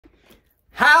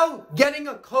how getting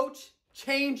a coach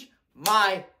changed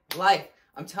my life.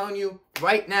 I'm telling you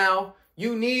right now,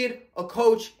 you need a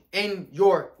coach in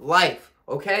your life,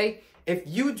 okay? If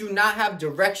you do not have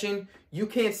direction, you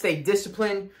can't stay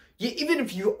disciplined, even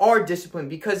if you are disciplined,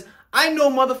 because I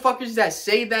know motherfuckers that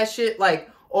say that shit like,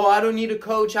 oh, I don't need a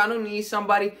coach, I don't need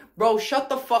somebody. Bro, shut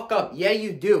the fuck up. Yeah,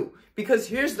 you do. Because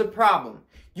here's the problem.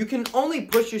 You can only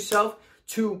push yourself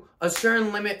to a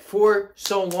certain limit for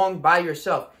so long by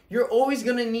yourself. You're always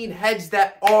going to need heads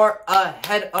that are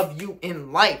ahead of you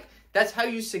in life. That's how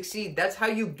you succeed. That's how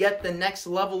you get the next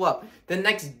level up, the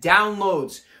next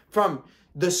downloads from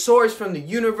the source, from the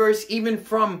universe, even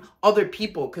from other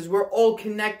people, because we're all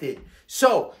connected.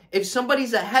 So if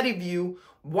somebody's ahead of you,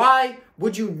 why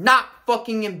would you not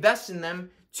fucking invest in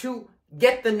them to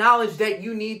get the knowledge that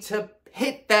you need to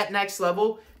hit that next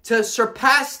level, to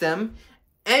surpass them,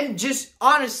 and just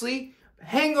honestly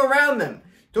hang around them?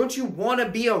 Don't you want to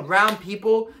be around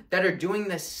people that are doing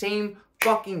the same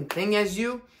fucking thing as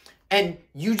you, and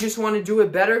you just want to do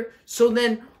it better? So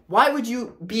then why would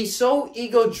you be so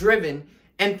ego-driven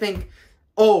and think,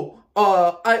 oh,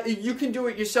 you can do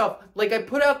it yourself? Like, I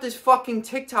put out this fucking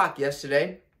TikTok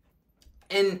yesterday,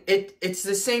 and it's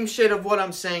the same shit of what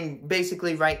I'm saying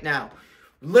basically right now.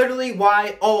 Literally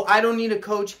why, oh, I don't need a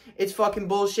coach, it's fucking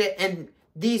bullshit. And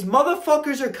these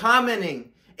motherfuckers are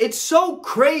commenting. It's so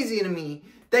crazy to me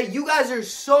that you guys are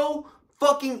so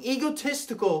fucking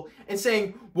egotistical and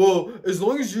saying, well, as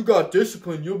long as you got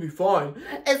discipline, you'll be fine.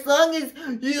 As long as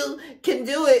you can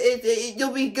do it,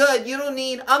 you'll be good. You don't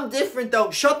need, I'm different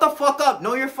though. Shut the fuck up.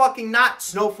 No, you're fucking not,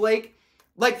 snowflake.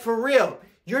 Like, for real.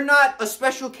 You're not a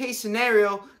special case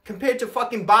scenario compared to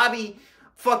fucking Bobby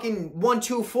fucking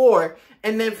 124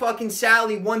 and then fucking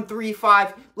Sally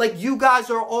 135. Like, you guys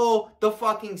are all the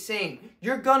fucking same.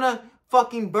 You're gonna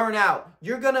fucking burn out.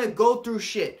 You're gonna go through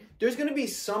shit. There's gonna be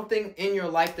something in your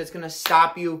life that's gonna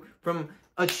stop you from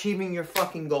achieving your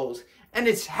fucking goals. And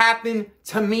it's happened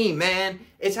to me, man.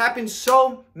 It's happened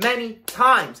so many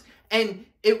times. And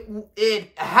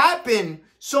it happened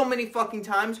so many fucking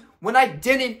times when I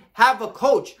didn't have a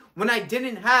coach, when I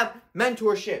didn't have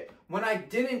mentorship, when I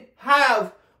didn't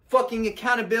have fucking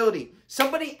accountability.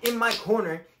 Somebody in my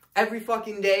corner every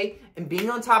fucking day and being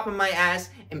on top of my ass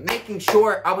and making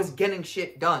sure I was getting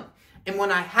shit done. And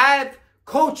when I have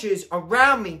coaches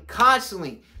around me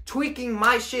constantly tweaking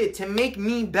my shit to make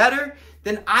me better,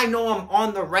 then I know I'm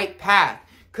on the right path.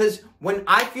 Because when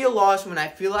I feel lost, when I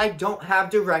feel I don't have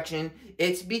direction,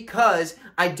 it's because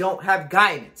I don't have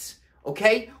guidance.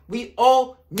 Okay? We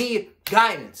all need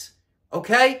guidance.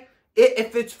 Okay?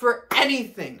 If it's for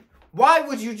anything, why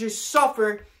would you just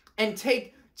suffer and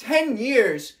take 10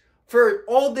 years for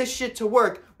all this shit to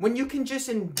work when you can just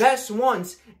invest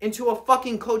once into a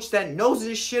fucking coach that knows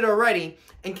this shit already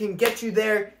and can get you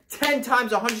there 10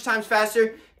 times, 100 times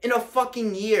faster in a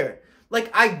fucking year? Like,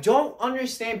 I don't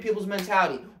understand people's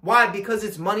mentality. Why? Because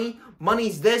it's money.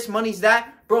 Money's this, money's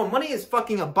that. Bro, money is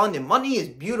fucking abundant. Money is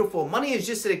beautiful. Money is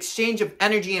just an exchange of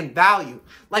energy and value.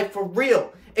 Like, for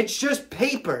real. It's just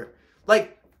paper.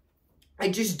 Like, I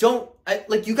just don't,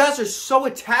 like, you guys are so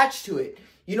attached to it.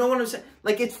 You know what I'm saying?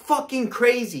 Like, it's fucking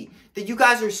crazy that you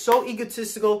guys are so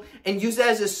egotistical and use it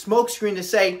as a smokescreen to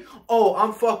say, oh,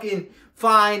 I'm fucking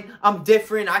fine, I'm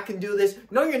different, I can do this.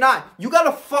 No, you're not. You got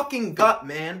a fucking gut,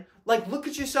 man. Like, look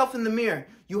at yourself in the mirror.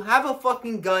 You have a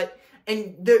fucking gut,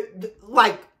 and they're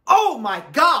like, oh my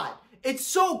God, it's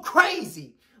so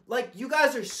crazy. Like, you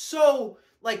guys are so,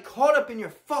 like, caught up in your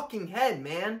fucking head,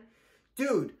 man.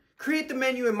 Dude, create the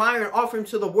man you admire and offer him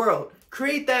to the world.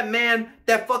 Create that man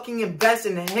that fucking invests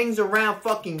and hangs around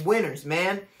fucking winners,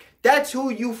 man. That's who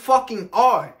you fucking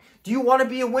are. Do you want to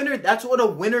be a winner? That's what a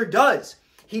winner does.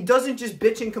 He doesn't just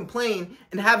bitch and complain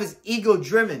and have his ego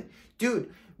driven.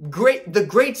 Dude, the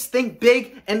greats think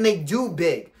big and they do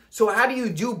big. So how do you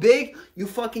do big? You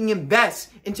fucking invest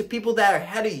into people that are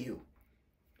ahead of you.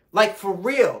 Like, for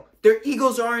real. Their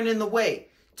egos aren't in the way.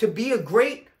 To be a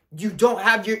great, you don't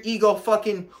have your ego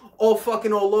fucking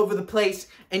all over the place,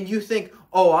 and you think,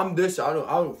 oh, I'm this, I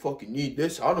don't fucking need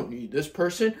this, I don't need this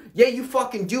person. Yeah, you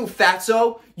fucking do,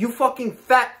 fatso. You fucking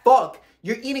fat fuck.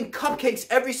 You're eating cupcakes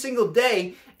every single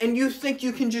day, and you think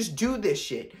you can just do this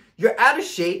shit. You're out of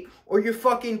shape, or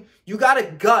you got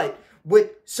a gut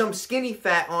with some skinny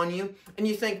fat on you, and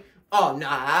you think, oh,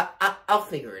 nah, I'll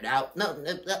figure it out. No,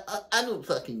 I don't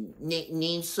fucking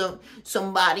need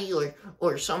somebody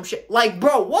or some shit. Like,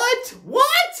 bro, what?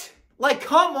 What? Like,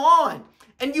 come on.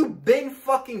 And you've been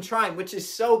fucking trying, which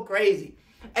is so crazy.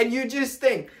 And you just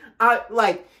think,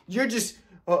 you're just,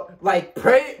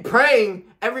 praying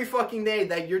every fucking day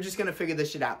that you're just going to figure this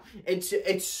shit out.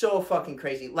 It's so fucking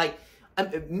crazy. Like,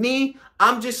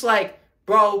 I'm just like,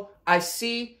 bro, I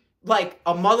see like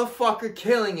a motherfucker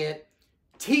killing it.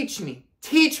 Teach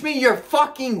me your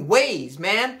fucking ways,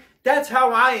 man. That's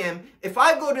how I am. If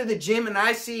I go to the gym and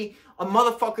I see a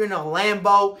motherfucker in a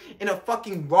Lambo, in a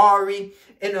fucking Rari,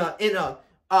 in a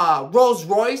Rolls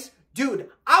Royce, dude,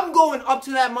 I'm going up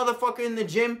to that motherfucker in the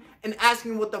gym and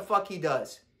asking what the fuck he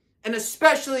does. And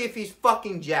especially if he's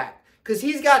fucking jacked. Because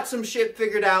he's got some shit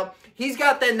figured out. He's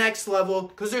got that next level.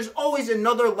 Because there's always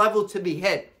another level to be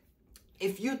hit.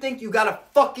 If you think you got a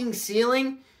fucking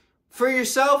ceiling for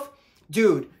yourself,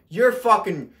 dude, you're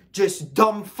fucking just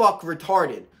dumb fuck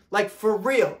retarded. Like, for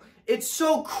real. It's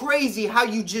so crazy how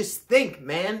you just think,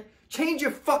 man. Change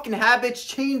your fucking habits.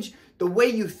 Change the way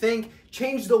you think.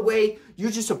 Change the way you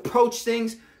just approach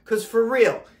things. Because for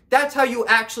real, that's how you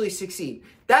actually succeed.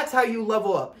 That's how you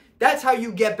level up. That's how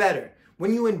you get better.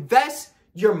 When you invest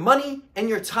your money and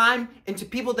your time into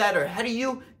people that are ahead of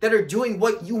you, that are doing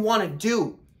what you want to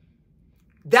do.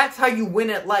 That's how you win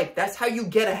at life. That's how you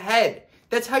get ahead.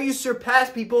 That's how you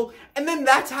surpass people. And then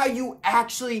that's how you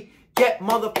actually get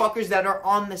motherfuckers that are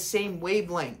on the same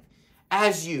wavelength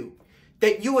as you.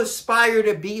 That you aspire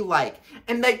to be like.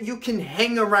 And that you can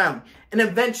hang around. And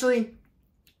eventually,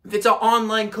 if it's an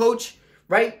online coach,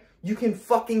 right? You can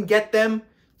fucking get them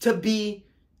to be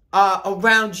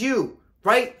around you,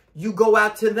 right? You go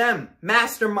out to them.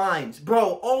 Masterminds,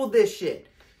 bro. All this shit.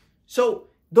 So,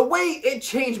 the way it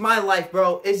changed my life,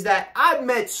 bro, is that I've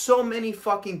met so many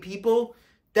fucking people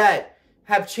that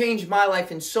have changed my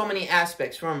life in so many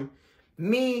aspects. From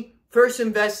me first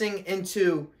investing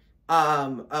into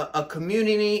a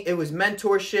community, it was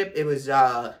mentorship, it was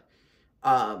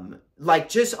like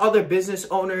just other business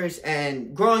owners,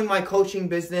 and growing my coaching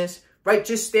business, right?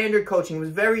 Just standard coaching. It was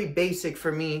very basic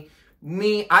for me.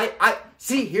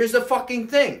 See, here's the fucking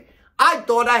thing. I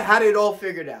thought I had it all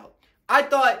figured out. I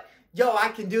thought, yo, I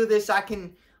can do this. I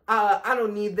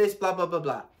don't need this, blah, blah, blah,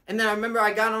 blah. And then I remember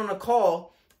I got on a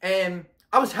call and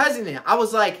I was hesitant. I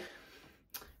was like,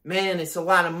 man, it's a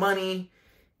lot of money.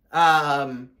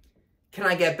 Can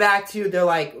I get back to you? They're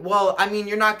like, well, I mean,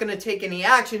 you're not going to take any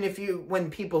action when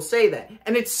people say that.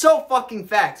 And it's so fucking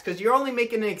facts, because you're only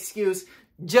making an excuse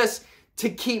just to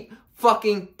keep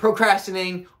fucking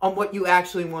procrastinating on what you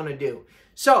actually want to do.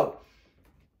 So,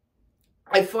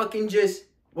 I fucking just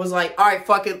was like, all right,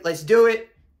 fuck it, let's do it.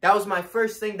 That was my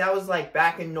first thing. That was like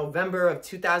back in November of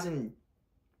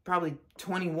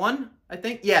 2021, I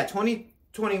think. Yeah,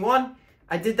 2021.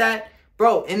 I did that.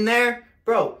 Bro, in there,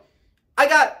 bro, I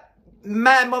got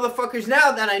mad motherfuckers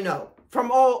now that I know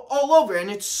from all over.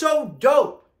 And it's so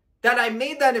dope that I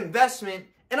made that investment,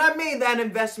 and I made that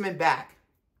investment back.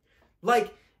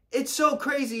 Like, it's so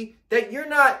crazy that you're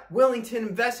not willing to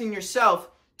invest in yourself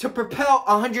to propel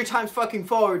 100 times fucking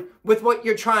forward with what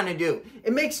you're trying to do.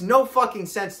 It makes no fucking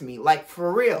sense to me, like,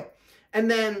 for real.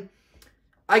 And then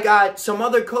I got some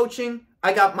other coaching.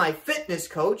 I got my fitness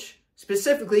coach,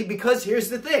 specifically because here's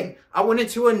the thing. I went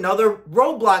into another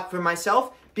roadblock for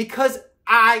myself because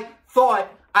I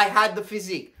thought I had the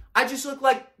physique. I just looked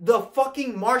like the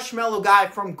fucking marshmallow guy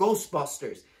from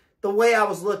Ghostbusters, the way I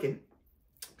was looking.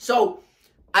 So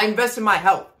I invested in my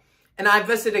health, and I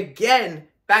invested again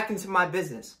back into my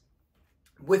business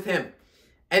with him.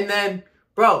 And then,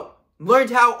 bro,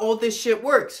 learned how all this shit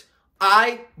works.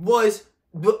 I was,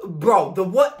 bro,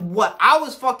 what I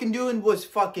was fucking doing was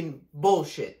fucking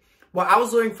bullshit. What I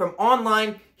was learning from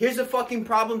online, here's the fucking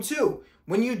problem too.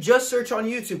 When you just search on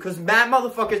YouTube, because mad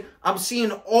motherfuckers, I'm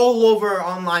seeing all over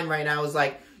online right now, is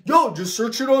like, yo, just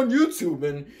search it on YouTube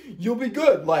and you'll be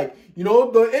good. Like, you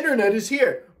know, the internet is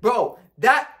here. Bro,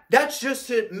 that's just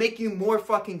to make you more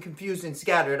fucking confused and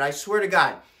scattered. I swear to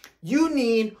God. You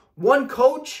need one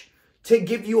coach to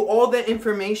give you all the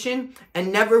information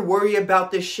and never worry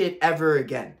about this shit ever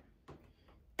again.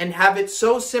 And have it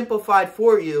so simplified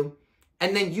for you.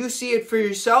 And then you see it for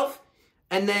yourself.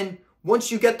 And then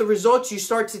once you get the results, you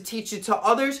start to teach it to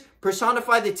others.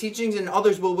 Personify the teachings, and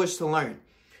others will wish to learn.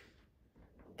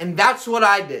 And that's what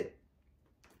I did.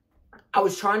 I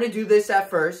was trying to do this at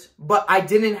first, but I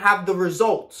didn't have the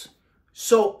results.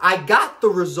 So I got the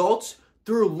results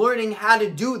through learning how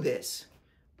to do this.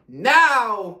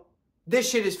 Now, this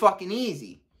shit is fucking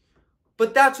easy.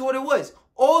 But that's what it was.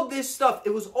 All this stuff,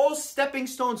 it was all stepping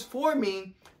stones for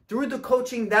me through the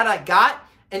coaching that I got.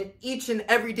 And each and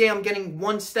every day I'm getting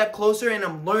one step closer, and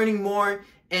I'm learning more,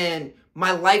 and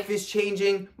my life is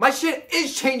changing. My shit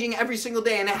is changing every single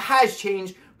day, and it has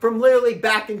changed from literally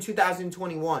back in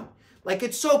 2021. Like,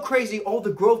 it's so crazy, all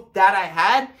the growth that I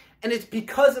had, and it's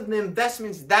because of the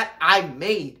investments that I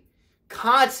made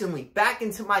constantly back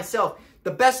into myself.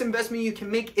 The best investment you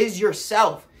can make is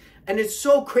yourself. And it's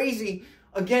so crazy,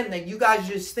 again, that you guys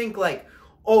just think like,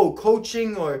 oh,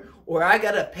 coaching or I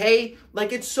gotta pay.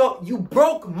 Like, it's so, you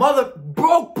broke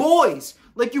boys.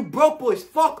 Like, you broke boys.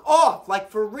 Fuck off. Like,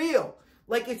 for real.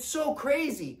 Like, it's so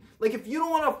crazy. Like, if you don't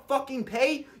want to fucking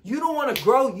pay, you don't want to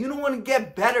grow, you don't want to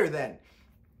get better then.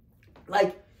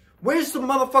 Like, where's the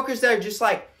motherfuckers that are just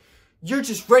like, you're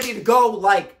just ready to go,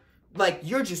 like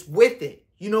you're just with it.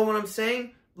 You know what I'm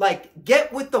saying? Like,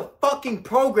 get with the fucking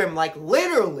program, like,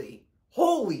 literally.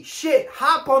 Holy shit,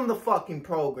 hop on the fucking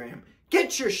program.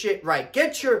 Get your shit right.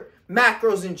 Get your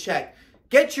macros in check.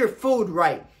 Get your food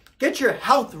right. Get your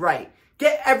health right.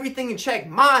 Get everything in check.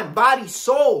 Mind, body,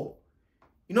 soul.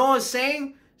 You know what I'm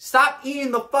saying? Stop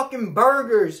eating the fucking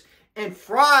burgers and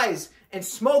fries and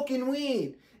smoking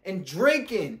weed and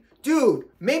drinking. Dude,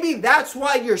 maybe that's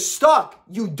why you're stuck.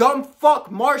 You dumb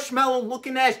fuck, marshmallow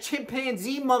looking ass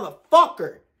chimpanzee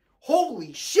motherfucker.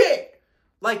 Holy shit.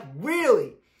 Like,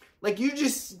 really. Like, you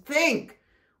just think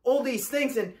all these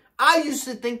things. And I used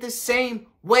to think the same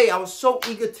way. I was so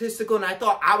egotistical and I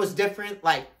thought I was different.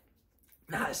 Like,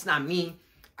 nah, it's not me.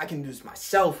 I can do this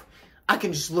myself. I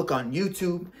can just look on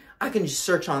YouTube. I can just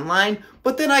search online.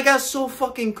 But then I got so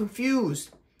fucking confused.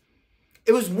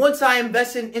 It was once I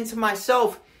invested into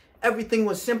myself, everything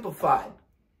was simplified.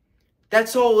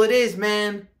 That's all it is,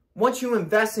 man. Once you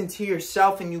invest into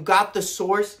yourself and you got the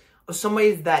source of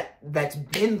somebody that's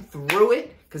been through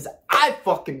it, because I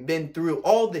fucking been through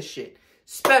all this shit,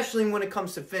 especially when it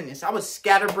comes to fitness. I was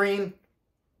scatterbrained,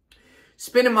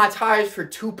 spinning my tires for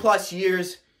 2+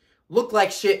 years, looked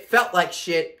like shit, felt like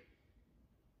shit,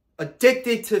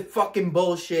 addicted to fucking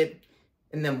bullshit.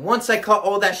 And then once I cut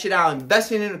all that shit out,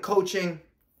 investing into coaching,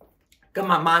 got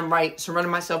my mind right, surrounded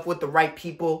myself with the right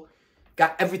people,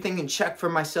 got everything in check for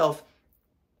myself,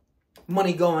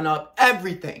 money going up,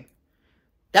 everything.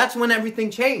 That's when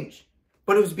everything changed.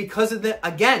 But it was because of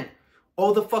again,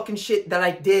 all the fucking shit that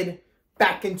I did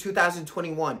back in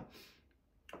 2021.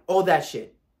 All that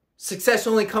shit. Success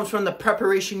only comes from the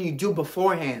preparation you do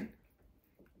beforehand.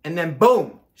 And then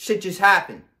boom, shit just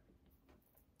happened.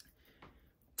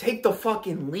 Take the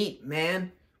fucking leap,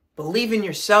 man. Believe in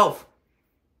yourself.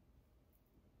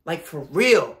 Like, for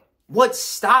real. What's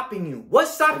stopping you?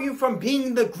 What's stopping you from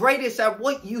being the greatest at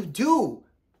what you do?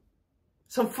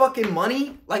 Some fucking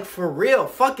money? Like, for real.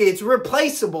 Fuck it. It's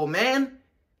replaceable, man.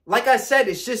 Like I said,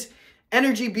 it's just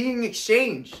energy being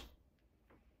exchanged.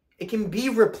 It can be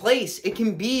replaced. It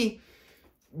can be...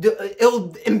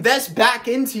 It'll invest back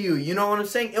into you. You know what I'm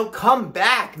saying? It'll come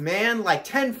back, man. Like,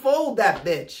 tenfold that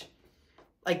bitch.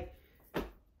 Like,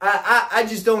 I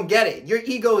just don't get it. Your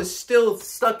ego is still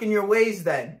stuck in your ways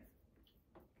then.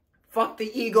 Fuck the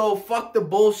ego. Fuck the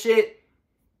bullshit.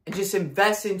 And just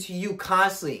invest into you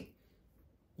constantly.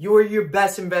 You are your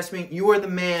best investment. You are the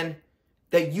man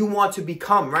that you want to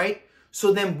become, right?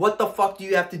 So then what the fuck do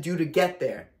you have to do to get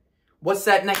there? What's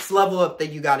that next level up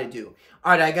that you got to do?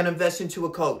 All right, I got to invest into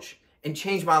a coach and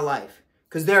change my life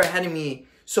because they're ahead of me.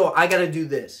 So I got to do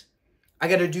this. I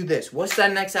got to do this. What's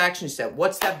that next action step?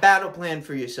 What's that battle plan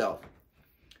for yourself?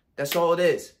 That's all it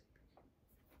is.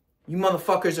 You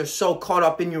motherfuckers are so caught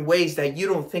up in your ways that you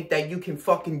don't think that you can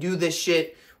fucking do this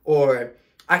shit or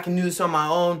I can do this on my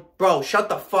own. Bro, shut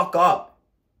the fuck up.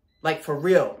 Like, for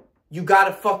real. You got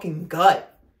a fucking gut.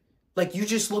 Like, you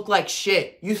just look like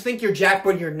shit. You think you're jacked,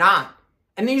 but you're not.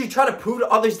 And then you try to prove to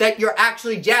others that you're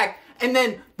actually jacked. And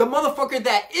then the motherfucker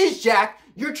that is jacked,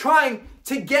 you're trying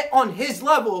to get on his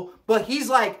level, but he's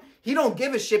like, he don't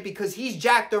give a shit because he's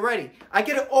jacked already. I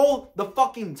get it all the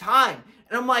fucking time.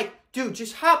 And I'm like, dude,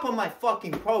 just hop on my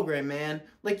fucking program, man.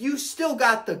 Like, you still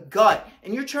got the gut.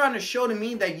 And you're trying to show to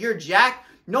me that you're jacked?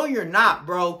 No, you're not,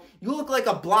 bro. You look like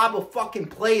a blob of fucking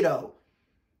Play-Doh.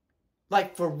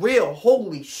 Like, for real.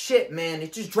 Holy shit, man.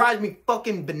 It just drives me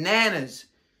fucking bananas.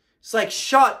 It's like,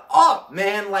 shut up,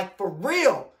 man. Like, for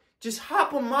real. Just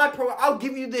hop on my program. I'll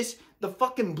give you the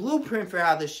fucking blueprint for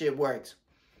how this shit works.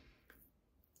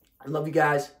 I love you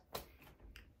guys.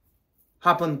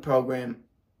 Hop on the program.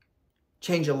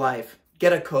 Change your life.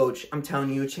 Get a coach. I'm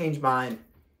telling you, it changed mine.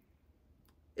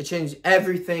 It changed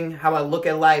everything. How I look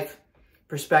at life.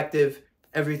 Perspective.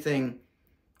 Everything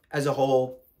as a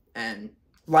whole. And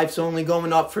life's only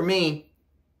going up for me.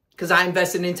 Because I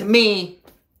invested into me.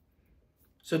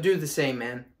 So do the same,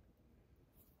 man.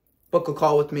 Book a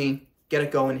call with me. Get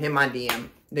it going. Hit my DM.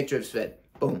 Nick Drivas Fit.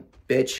 Boom. Bitch.